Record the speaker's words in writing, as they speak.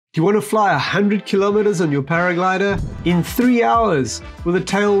Do you want to fly 100 kilometers on your paraglider? In 3 hours with a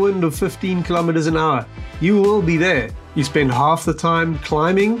tailwind of 15 kilometers an hour, you will be there. You spend half the time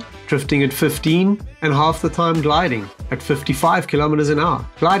climbing, drifting at 15, and half the time gliding at 55 kilometers an hour.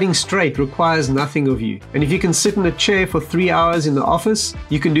 Gliding straight requires nothing of you. And if you can sit in a chair for 3 hours in the office,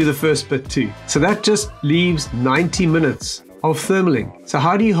 you can do the first bit too. So that just leaves 90 minutes of thermaling. So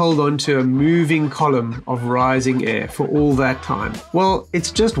how do you hold on to a moving column of rising air for all that time? Well, it's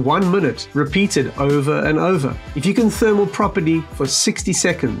just 1 minute repeated over and over. If you can thermal properly for 60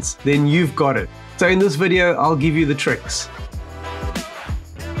 seconds, then you've got it. So in this video, I'll give you the tricks.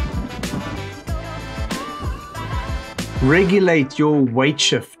 Regulate your weight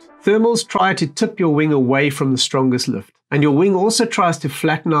shift. Thermals try to tip your wing away from the strongest lift. And your wing also tries to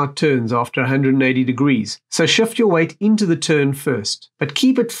flatten out turns after 180 degrees. So shift your weight into the turn first, but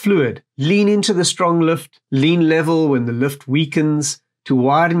keep it fluid. Lean into the strong lift, lean level when the lift weakens to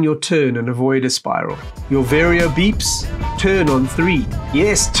widen your turn and avoid a spiral. Your Vario beeps, turn on 3.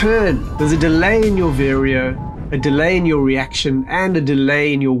 Yes, turn. There's a delay in your Vario, a delay in your reaction, and a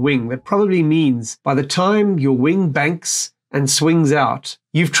delay in your wing. That probably means by the time your wing banks and swings out,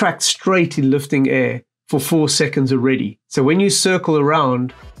 you've tracked straight in lifting air for 4 seconds already. So when you circle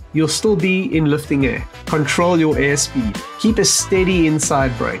around, you'll still be in lifting air. Control your airspeed. Keep a steady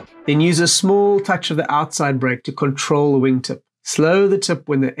inside brake. Then use a small touch of the outside brake to control the wingtip. Slow the tip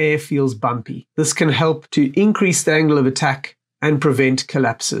when the air feels bumpy. This can help to increase the angle of attack and prevent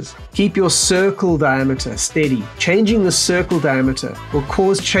collapses. Keep your circle diameter steady. Changing the circle diameter will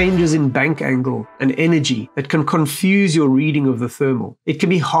cause changes in bank angle and energy that can confuse your reading of the thermal. It can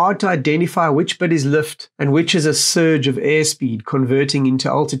be hard to identify which bit is lift and which is a surge of airspeed converting into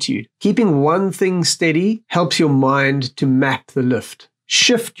altitude. Keeping one thing steady helps your mind to map the lift.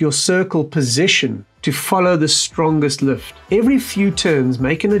 Shift your circle position to follow the strongest lift. Every few turns,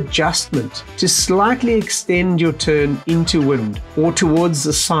 make an adjustment to slightly extend your turn into wind or towards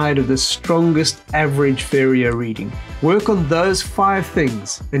the side of the strongest average Vario reading. Work on those 5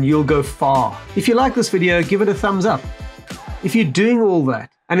 things and you'll go far. If you like this video, give it a thumbs up. If you're doing all that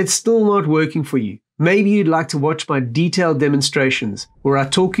and it's still not working for you, maybe you'd like to watch my detailed demonstrations where I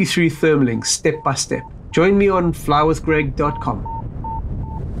talk you through thermaling step by step. Join me on flywithgreg.com.